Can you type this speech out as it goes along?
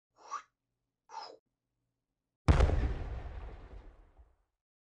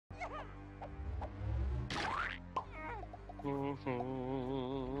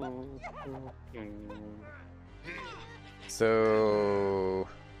So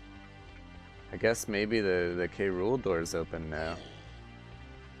I guess maybe the K. Rool door's open now.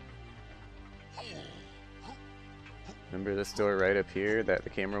 Remember this door right up here that the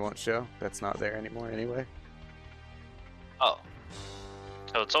camera won't show? That's not there anymore anyway. Oh.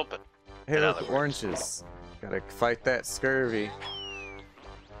 So it's open. Hey, look, oranges. Gotta fight that scurvy.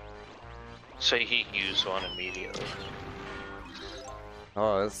 So he used one immediately.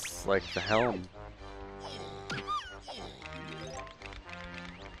 Oh, it's like the helm.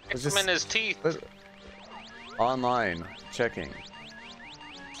 It's him in his teeth. Online checking.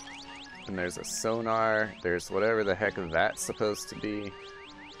 And there's a sonar. There's whatever the heck that's supposed to be.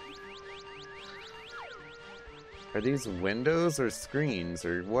 Are these windows or screens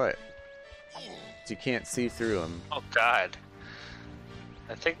or what? You can't see through them. Oh god.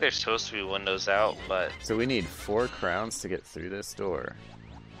 I think they're supposed to be windows out, but... So we need 4 crowns to get through this door.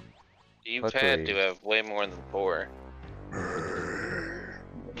 You've had to have way more than 4.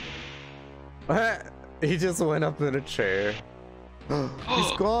 He just went up in a chair.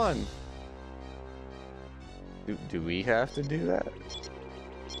 He's gone. Do we have to do that?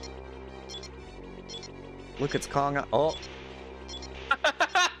 Look, it's Kong. Oh.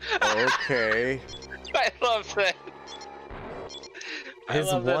 Okay. I love that.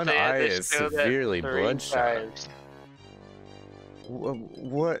 His one eye is severely bloodshot.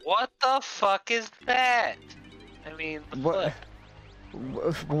 What? What the fuck is that? I mean, what?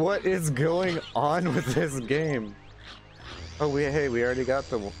 What is going on with this game? Oh, hey, we already got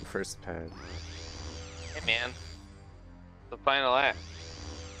the first pad. Hey, man. The final act.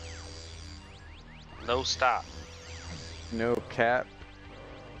 No stop. No cap.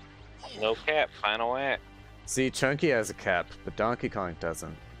 No cap. Final act. See, Chunky has a cap, but Donkey Kong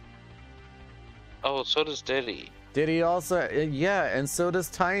doesn't. Oh, so does Diddy. Diddy also, yeah, and so does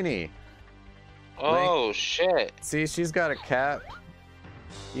Tiny. Oh, like, shit. See, she's got a cap.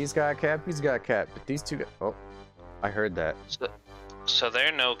 He's got a cap, he's got a cap, but these two, oh, I heard that. So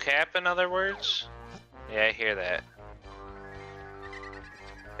they're no cap, in other words? Yeah, I hear that.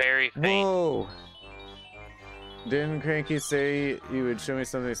 Very faint. Whoa! Didn't Cranky say you would show me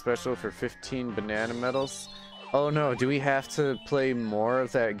something special for 15 banana medals? Oh no, do we have to play more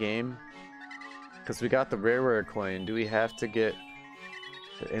of that game? Because we got the Rareware coin. Do we have to get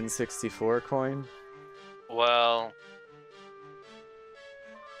the N64 coin? Well,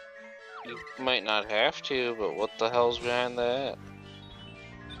 you might not have to, but what the hell's behind that?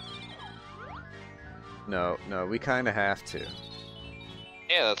 No, we kind of have to.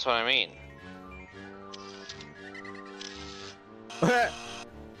 Yeah, that's what I mean.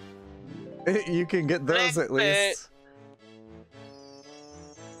 You can get those at least.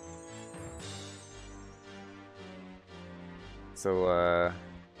 So,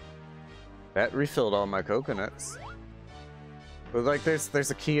 that refilled all my coconuts. But like,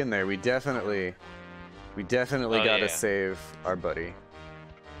 there's a key in there. We definitely gotta save our buddy.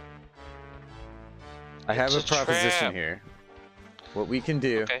 I have a proposition here. What we can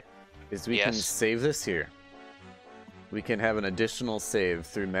do is we can save this here. We can have an additional save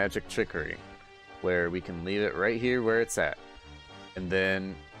through magic trickery, where we can leave it right here where it's at. And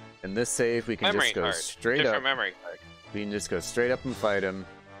then, in this save, we can just go straight up. Memory card. We can just go straight up and fight him.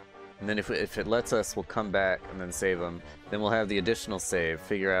 And then if it lets us, we'll come back and then save him. Then we'll have the additional save,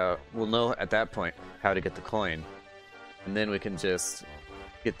 figure out, we'll know at that point how to get the coin. And then we can just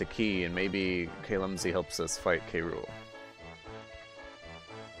get the key, and maybe K-Lumsy helps us fight K. Rool.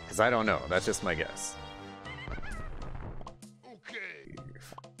 Because I don't know, that's just my guess.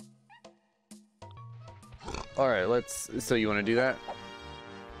 Alright, so you want to do that?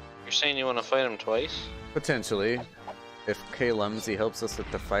 You're saying you want to fight him twice? Potentially. If K-Lumsy helps us with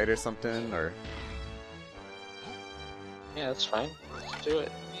the fight or something, or... Yeah, that's fine. Let's do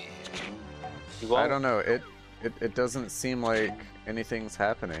it. I don't know, it doesn't seem like anything's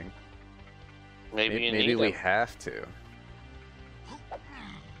happening. Maybe we have to.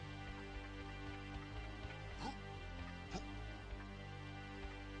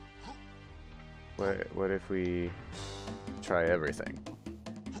 What if we try everything?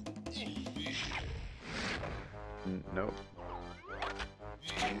 Nope.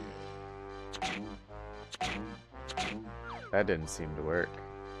 That didn't seem to work.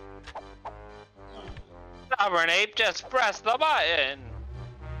 Stubborn ape, just press the button!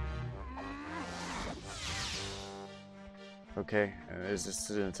 Okay, is this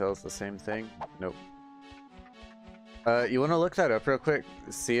gonna tell us the same thing? Nope. You wanna look that up real quick?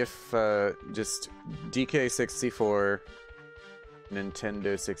 See if, just DK64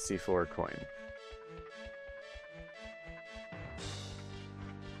 Nintendo 64 coin.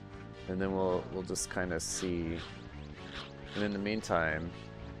 and then we'll just kind of see. And in the meantime,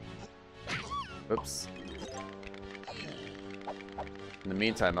 oops. In the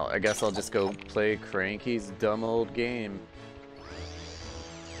meantime, I guess I'll just go play Cranky's dumb old game.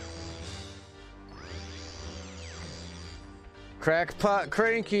 Crackpot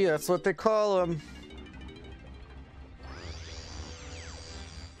Cranky, that's what they call him.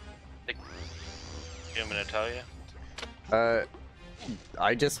 You want me to tell you?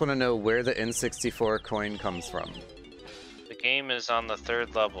 I just want to know where the N64 coin comes from. The game is on the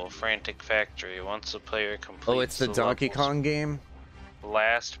 3rd level, Frantic Factory. Once the player completes Oh, it's the Donkey Kong game?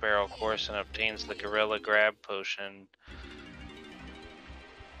 Last barrel course and obtains the Gorilla Grab potion.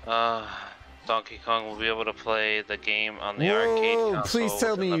 Donkey Kong will be able to play the game on the arcade console. Please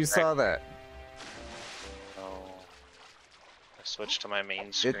tell me you saw that. Oh. I switched to my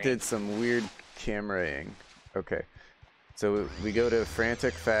main screen. It did some weird cameraing. Okay. So we go to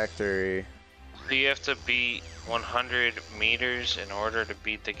Frantic Factory. So you have to beat 100 meters in order to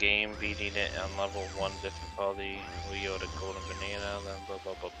beat the game, beating it on level 1 difficulty. We go to Golden Banana, then blah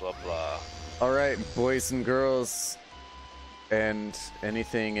blah blah blah blah. Alright, boys and girls, and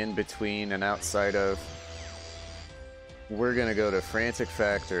anything in between and outside of, we're gonna go to Frantic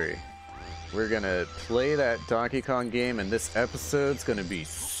Factory. We're gonna play that Donkey Kong game, and this episode's gonna be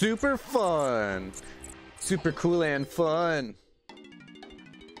super fun! Super cool and fun!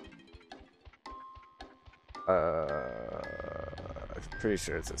 I'm pretty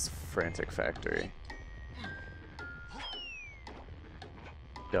sure it's this Frantic Factory.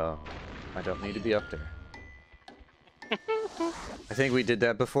 Duh. I don't need to be up there. I think we did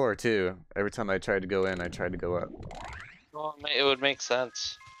that before, too. Every time I tried to go in, I tried to go up. Well, it would make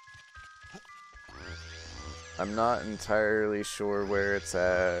sense. I'm not entirely sure where it's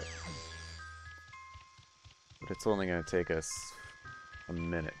at. But it's only going to take us a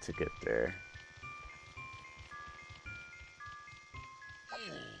minute to get there.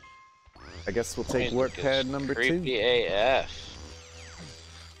 I guess we'll take warp pad number 2. Creepy AF.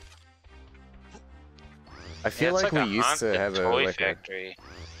 I feel like we used to have a factory.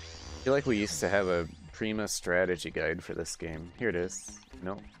 I feel like we used to have a Prima strategy guide for this game. Here it is.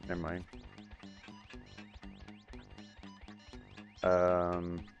 Nope, never mind.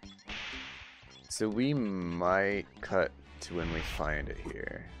 So we might cut to when we find it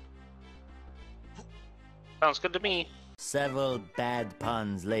here. Sounds good to me. Several bad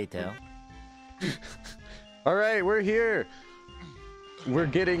puns later. Alright, we're here! We're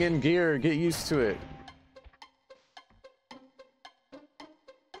getting in gear, get used to it.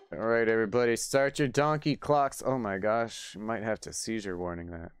 Alright everybody, start your donkey clocks. Oh my gosh, you might have to seizure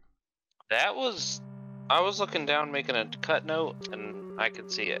warning that. That was... I was looking down making a cut note and I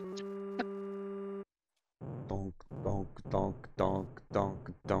could see it. Donk, donk, donk, donk,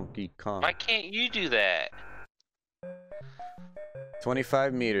 donk, Donkey Kong. Why can't you do that?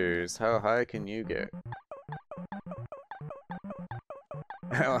 25 meters. How high can you get?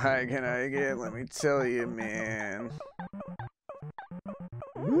 How high can I get? Let me tell you, man.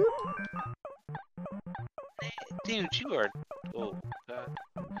 Whoop. Dude, you are... Oh, God.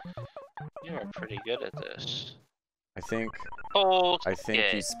 You are pretty good at this. I think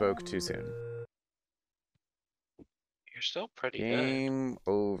you spoke too soon. You're still pretty good. Game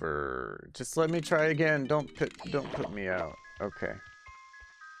over. Just let me try again. Don't put me out. Okay.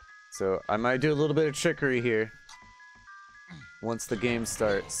 So I might do a little bit of trickery here once the game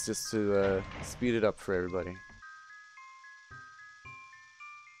starts, just to speed it up for everybody.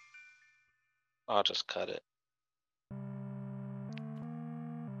 I'll just cut it.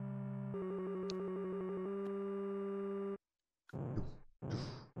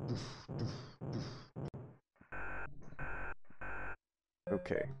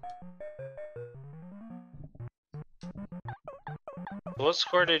 Okay. What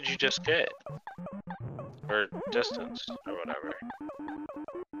score did you just get? Or distance, or whatever.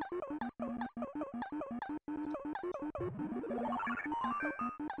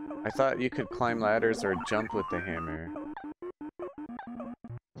 I thought you could climb ladders or jump with the hammer.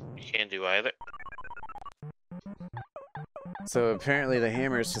 You can't do either. So apparently the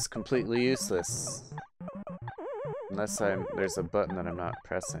hammer is just completely useless. Unless there's a button that I'm not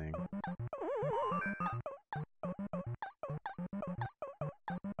pressing.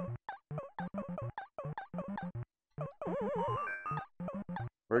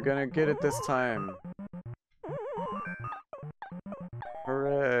 We're gonna get it this time.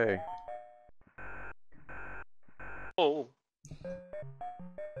 Hooray. Oh.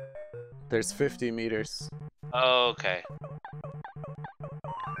 There's 50 meters. Oh, okay.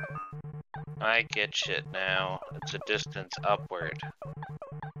 I get shit now. It's a distance upward.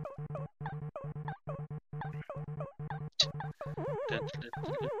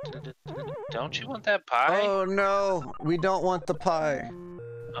 Don't you want that pie? Oh no, we don't want the pie.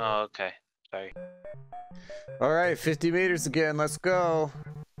 Oh, okay. Sorry. All right, 50 meters again. Let's go.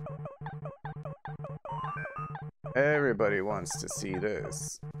 Everybody wants to see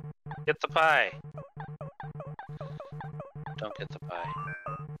this. Get the pie. Don't get the pie.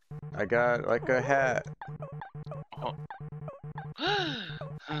 I got like a hat. Oh.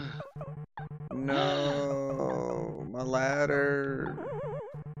 No, my ladder.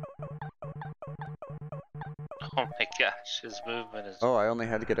 Oh my gosh, his movement is... Oh, I only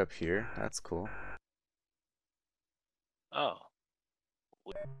had to get up here. That's cool. Oh.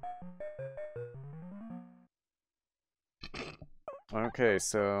 Okay,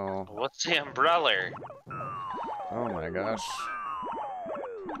 so... What's the umbrella? Oh my gosh.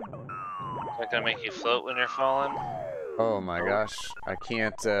 Is that gonna make you float when you're falling? Oh my gosh. I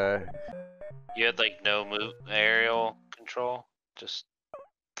can't, You had like no move aerial control? Just...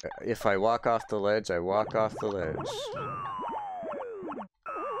 If I walk off the ledge, I walk off the ledge.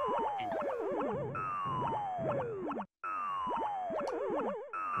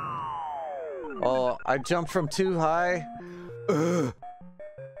 Oh, I jumped from too high. Ugh.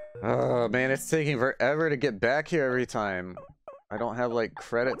 Oh man, it's taking forever to get back here every time. I don't have like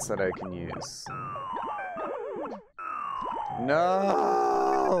credits that I can use.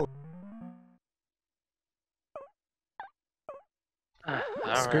 No!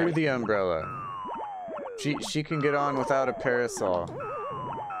 Screw the umbrella. She can get on without a parasol.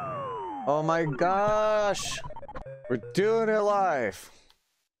 Oh my gosh! We're doing it live!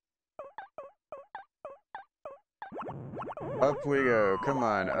 Up we go. Come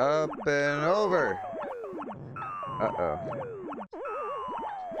on. Up and over. Uh-oh.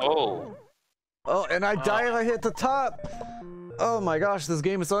 Oh. Oh, and I die if I hit the top! Oh my gosh, this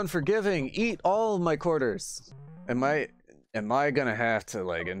game is unforgiving. Eat all of my quarters. Am I gonna have to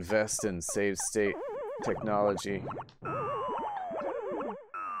like invest in save state technology?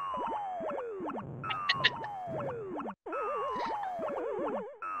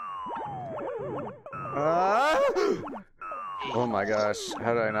 Oh my gosh,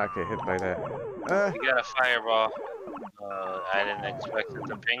 how did I not get hit by that? You got a fireball. I didn't expect it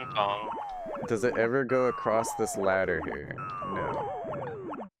to ping pong. Does it ever go across this ladder here? No.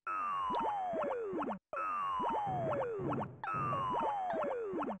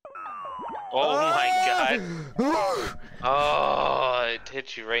 Oh my god. Oh, it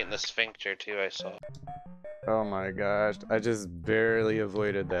hit you right in the sphincter too, I saw. Oh my gosh, I just barely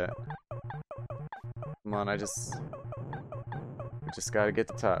avoided that. Come on, I just gotta get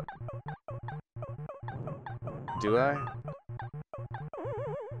the top. Do I?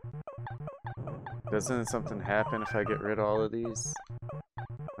 Doesn't something happen if I get rid of all of these?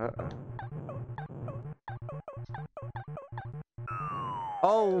 Uh-oh.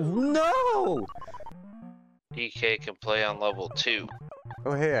 Oh no! DK can play on level 2.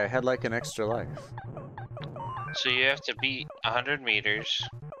 Oh hey, I had like an extra life. So you have to beat 100 meters.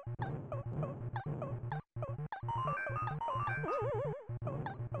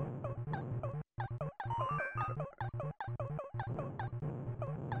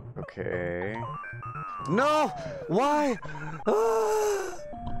 Okay. No! Why? Ah!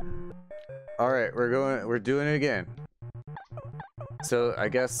 Alright, we're doing it again. So I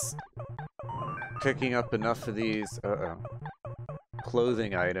guess picking up enough of these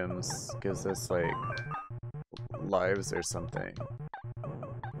clothing items gives us like lives or something.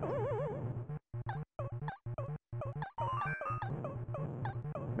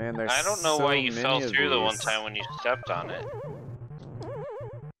 Man, there's I don't know so why you many fell of through the one these. time when you stepped on it.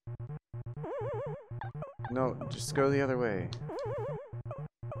 No, just go the other way.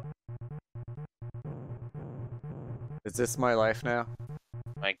 Is this my life now?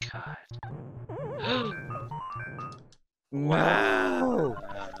 My god. No!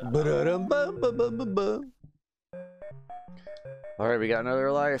 Alright, we got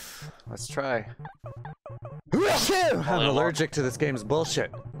another life. Let's try. I'm allergic to this game's bullshit.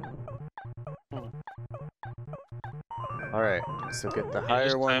 Alright, so get the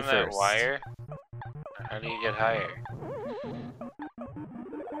higher one That first. wire? How do you get higher?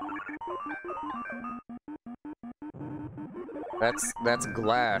 That's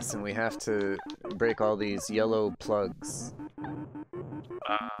glass, and we have to break all these yellow plugs.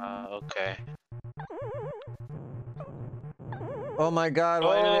 Okay. Oh my god,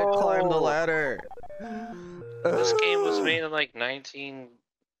 why did it climb the ladder? This game was made in like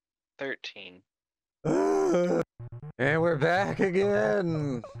 1913. And we're back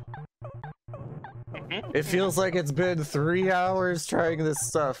again! It feels like it's been 3 hours trying this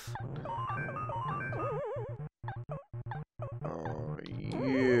stuff. Oh,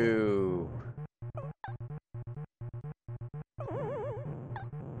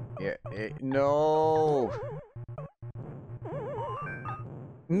 No!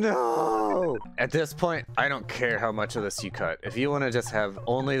 No! At this point, I don't care how much of this you cut. If you want to just have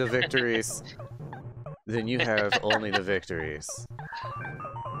only the victories, then you have only the victories.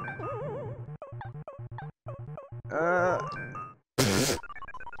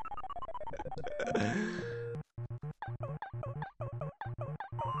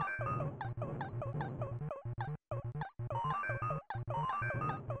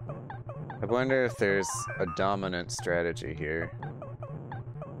 I wonder if there's a dominant strategy here.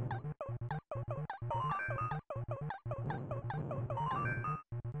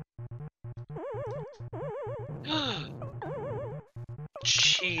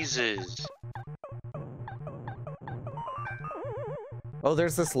 Jesus. Oh,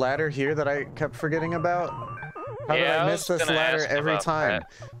 there's this ladder here that I kept forgetting about. How did I miss this ladder every time?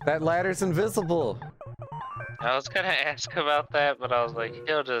 That ladder's invisible. I was gonna ask about that, but I was like,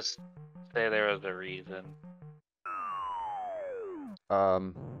 he'll just say there was a reason.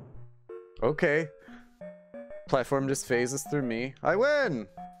 Okay. Platform just phases through me. I win!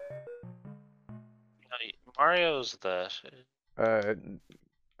 Mario's the...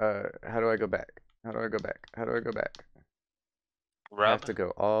 how do I go back? How do I go back? How do I go back? Rub? I have to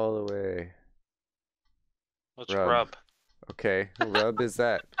go all the way. What's rub? Okay, rub is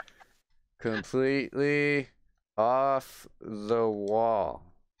that. Completely off the wall.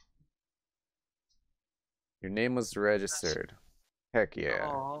 Your name was registered. Heck yeah.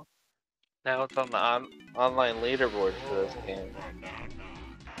 Aww. Now it's on the online leaderboard for this game.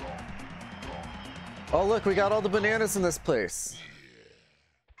 Oh look, we got all the bananas in this place.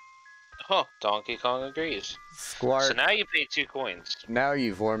 Oh, Donkey Kong agrees. Squart. So now you pay 2 coins. Now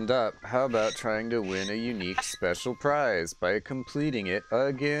you've warmed up. How about trying to win a unique special prize by completing it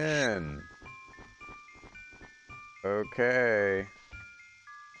again? Okay.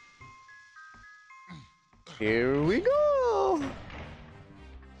 Here we go!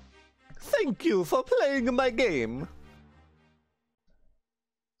 Thank you for playing my game.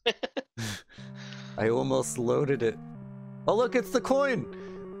 I almost loaded it. Oh look, it's the coin!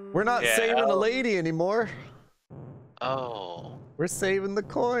 We're not saving a lady anymore. Oh. We're saving the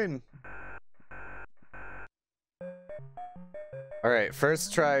coin. Alright,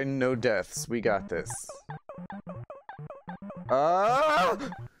 first try, no deaths. We got this. Oh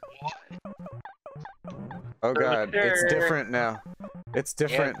god, it's different now. It's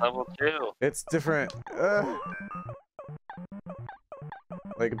different. Yeah, level 2. It's different.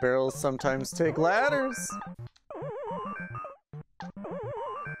 Like barrels sometimes take ladders.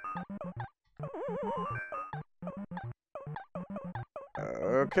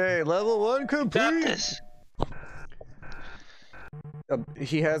 Okay, level 1 complete.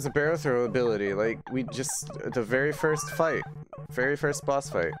 He has a barrel throw ability. Like we just the very first fight, very first boss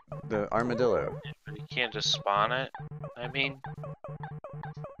fight, the armadillo. You can't just spawn it. I mean,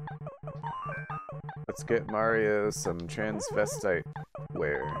 let's get Mario some transvestite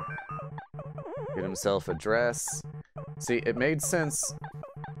wear. Get himself a dress. See, it made sense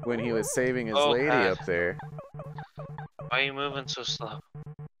when he was saving his lady up there. Why are you moving so slow?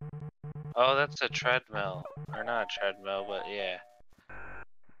 Oh, that's a treadmill. Or not a treadmill, but yeah.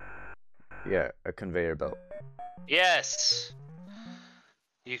 Yeah, a conveyor belt. Yes!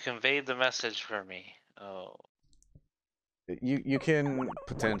 You conveyed the message for me. Oh. You can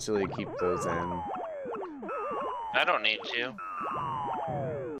potentially keep those in. I don't need to.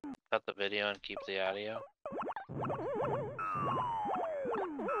 Cut the video and keep the audio.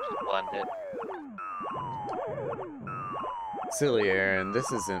 Just blend it. Silly Aaron, this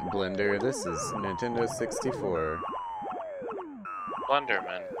isn't Blender, this is Nintendo 64.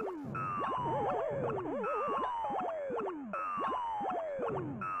 Blenderman.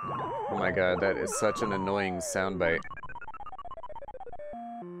 Oh my god, that is such an annoying soundbite.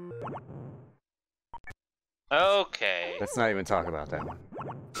 Okay. Let's not even talk about that one.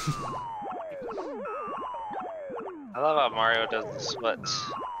 I love how Mario does the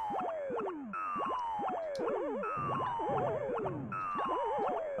splits.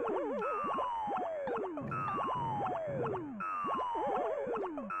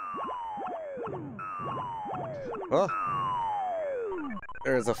 Oh!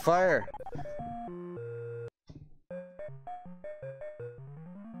 There's a fire!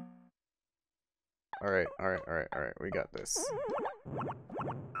 Alright, we got this.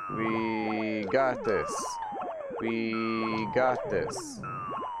 We got this. We got this.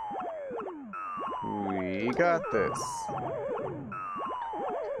 We got this.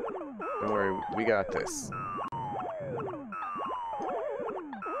 Don't worry, we got this.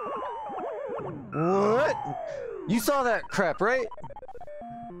 What? You saw that crap, right?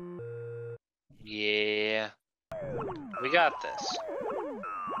 got this.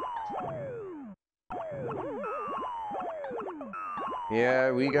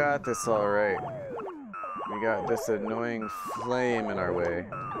 Yeah, we got this all right. We got this annoying flame in our way.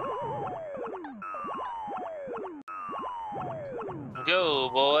 Go,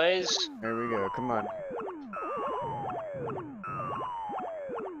 boys. There we go. Come on.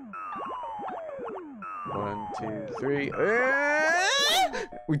 One, two, three.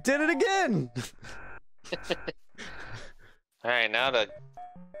 We did it again! Alright, now to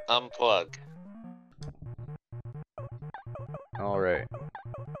unplug. Alright.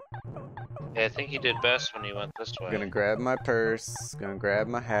 Yeah, I think you did best when you went this way. Gonna grab my purse. Gonna grab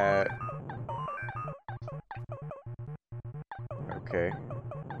my hat. Okay.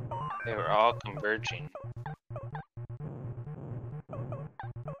 They were all converging.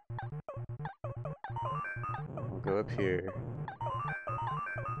 We'll go up here.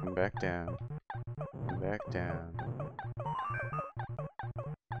 Come back down. Come back down.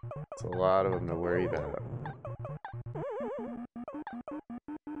 It's a lot of them to worry about.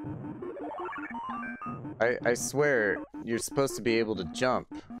 I swear, you're supposed to be able to jump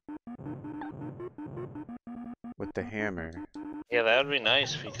with the hammer. Yeah, that would be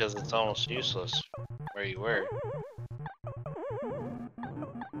nice because it's almost useless where you were.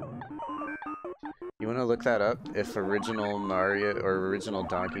 You want to look that up? If original Mario or original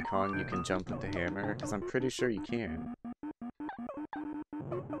Donkey Kong, you can jump with the hammer? Because I'm pretty sure you can.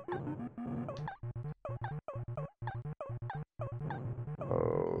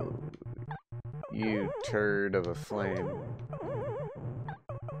 Oh, you turd of a flame.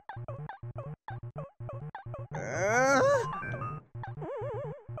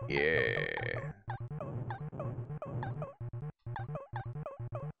 Yeah.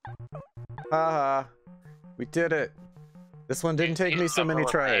 Haha. We did it. This one didn't take me so many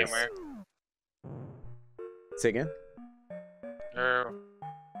tries. Say again?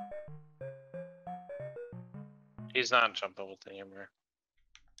 He's not jumping with the hammer.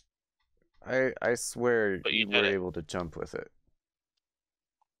 I swear But you were able to jump with it.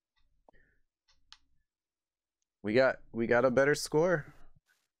 We got a better score.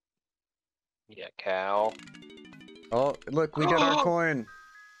 Yeah, cow. Oh, look, we got our coin.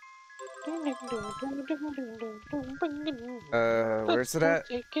 Where's it at?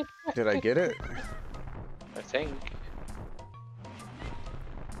 Did I get it? I think.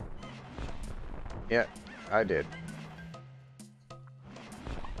 Yeah, I did.